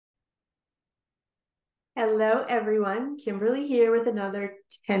Hello, everyone. Kimberly here with another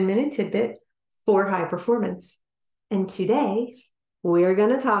 10-minute tidbit for high performance. And today we're going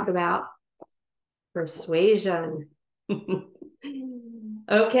to talk about persuasion.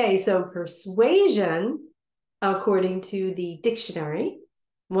 Okay, so persuasion, according to the dictionary,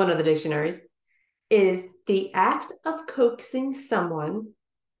 one of the dictionaries, is the act of coaxing someone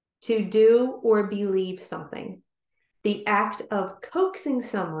to do or believe something. The act of coaxing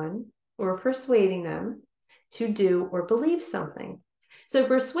someone or persuading them to do or believe something. So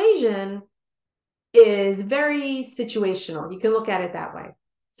persuasion is very situational. You can look at it that way.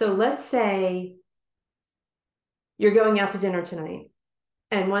 So let's say you're going out to dinner tonight,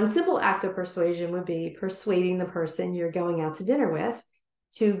 and one simple act of persuasion would be persuading the person you're going out to dinner with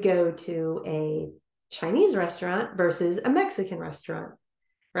to go to a Chinese restaurant versus a Mexican restaurant,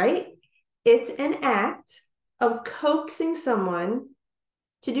 right? It's an act of coaxing someone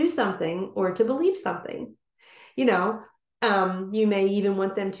to do something or to believe something. You may even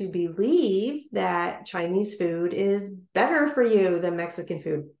want them to believe that Chinese food is better for you than Mexican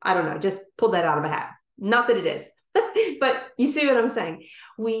food. I don't know, just pull that out of a hat. Not that it is, but you see what I'm saying?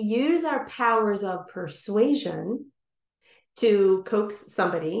 We use our powers of persuasion to coax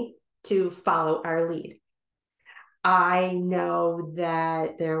somebody to follow our lead. I know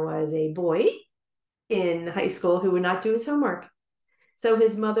that there was a boy in high school who would not do his homework. So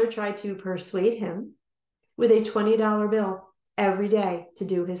his mother tried to persuade him with a $20 bill every day to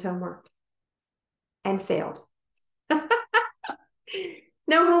do his homework and failed. No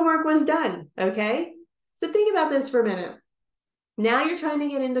homework was done, okay? So think about this for a minute. Now you're trying to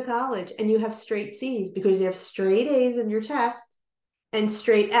get into college and you have straight C's because you have straight A's in your test and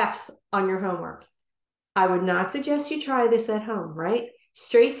straight F's on your homework. I would not suggest you try this at home, right?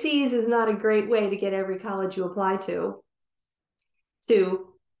 Straight C's is not a great way to get every college you apply to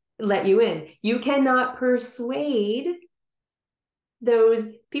let you in. You cannot persuade those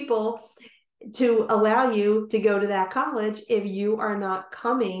people to allow you to go to that college if you are not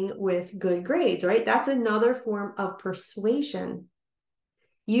coming with good grades, right? That's another form of persuasion.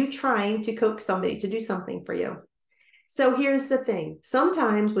 You trying to coax somebody to do something for you. So here's the thing.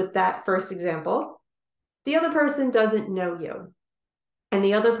 Sometimes with that first example, the other person doesn't know you, and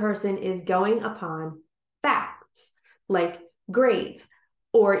the other person is going upon facts like grades,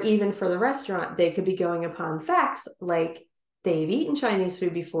 or even for the restaurant, they could be going upon facts like they've eaten Chinese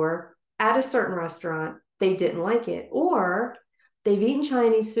food before at a certain restaurant, they didn't like it, or they've eaten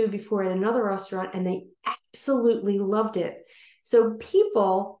Chinese food before at another restaurant and they absolutely loved it. So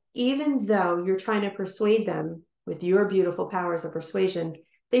people, even though you're trying to persuade them with your beautiful powers of persuasion,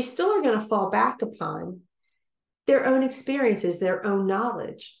 they still are going to fall back upon their own experiences, their own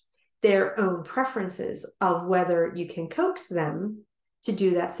knowledge, their own preferences of whether you can coax them to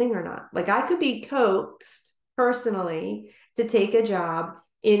do that thing or not. Like I could be coaxed personally to take a job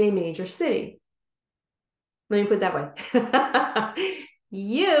in a major city. Let me put it that way.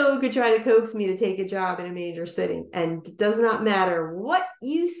 You could try to coax me to take a job in a major city, and it does not matter what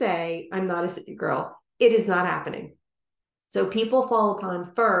you say, I'm not a city girl. It is not happening. So people fall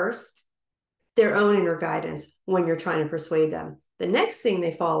upon first their own inner guidance when you're trying to persuade them. The next thing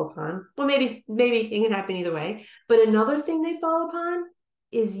they fall upon, well, maybe it can happen either way, but another thing they fall upon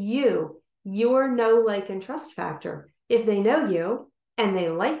is your know, like, and trust factor. If they know you and they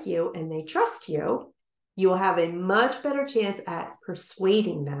like you and they trust you, you will have a much better chance at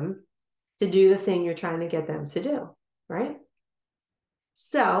persuading them to do the thing you're trying to get them to do, right?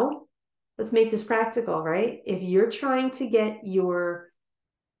 So let's make this practical, right? If you're trying to get your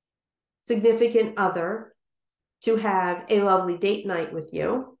significant other to have a lovely date night with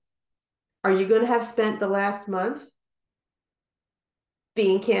you, are you going to have spent the last month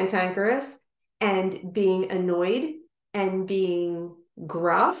being cantankerous and being annoyed and being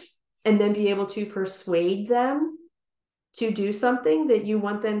gruff, and then be able to persuade them to do something that you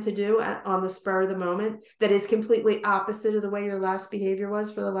want them to do on the spur of the moment that is completely opposite of the way your last behavior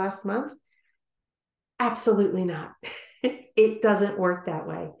was for the last month? Absolutely not. It doesn't work that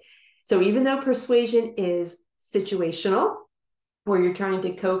way. So even though persuasion is situational, where you're trying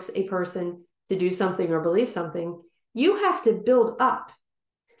to coax a person to do something or believe something, you have to build up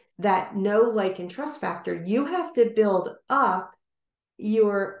that know, like, and trust factor. You have to build up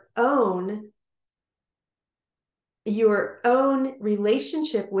your own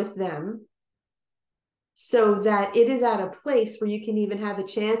relationship with them so that it is at a place where you can even have a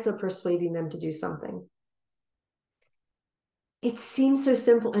chance of persuading them to do something. It seems so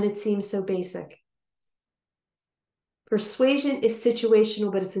simple and it seems so basic. Persuasion is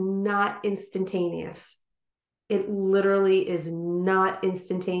situational, but it's not instantaneous. It literally is not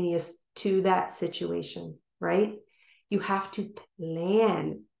instantaneous to that situation, right? You have to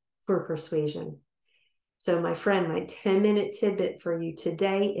plan for persuasion. So my friend, my 10-minute tidbit for you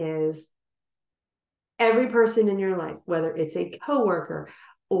today is every person in your life, whether it's a coworker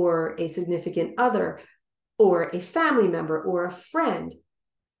or a significant other or a family member or a friend,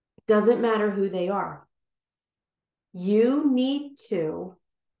 doesn't matter who they are. You need to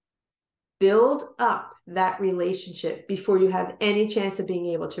build up that relationship before you have any chance of being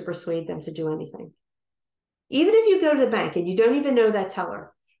able to persuade them to do anything. Even if you go to the bank and you don't even know that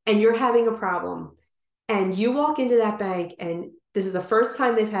teller and you're having a problem and you walk into that bank and this is the first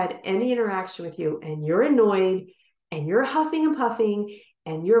time they've had any interaction with you and you're annoyed and you're huffing and puffing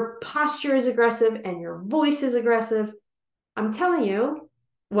and your posture is aggressive and your voice is aggressive, I'm telling you,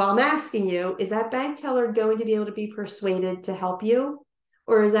 well, I'm asking you, is that bank teller going to be able to be persuaded to help you?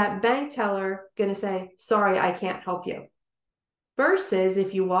 Or is that bank teller going to say, sorry, I can't help you? Versus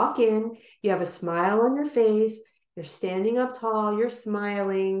if you walk in, you have a smile on your face, you're standing up tall, you're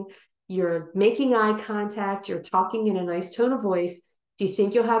smiling, you're making eye contact, you're talking in a nice tone of voice, do you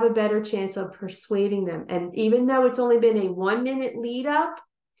think you'll have a better chance of persuading them? And even though it's only been a 1-minute lead up,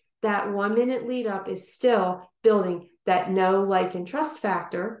 that 1-minute lead up is still building that know, like, and trust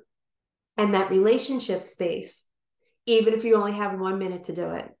factor and that relationship space, even if you only have 1 minute to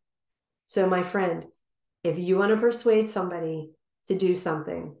do it. So my friend, if you want to persuade somebody to do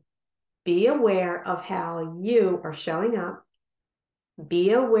something, be aware of how you are showing up.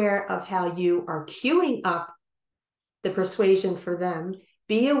 Be aware of how you are queuing up the persuasion for them.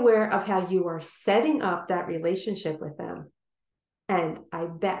 Be aware of how you are setting up that relationship with them. And I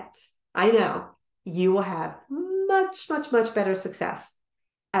bet, I know, you will have much, much, much better success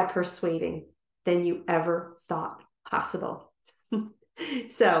at persuading than you ever thought possible.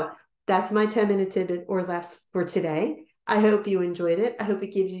 So that's my 10-minute tidbit or less for today. I hope you enjoyed it. I hope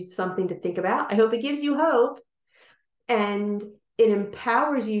it gives you something to think about. I hope it gives you hope and it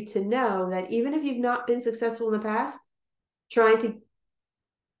empowers you to know that even if you've not been successful in the past, trying to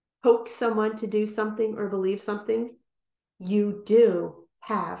coax someone to do something or believe something, you do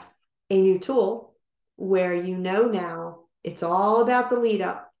have a new tool where you know now it's all about the lead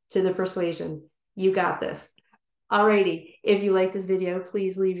up to the persuasion. You got this. Alrighty. If you like this video,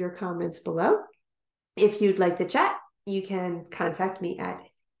 please leave your comments below. If you'd like to chat, you can contact me at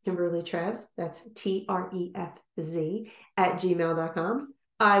Kimberly Trefz, that's Trefz @gmail.com.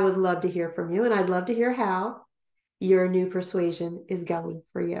 I would love to hear from you, and I'd love to hear how your new persuasion is going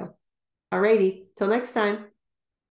for you. Alrighty, till next time.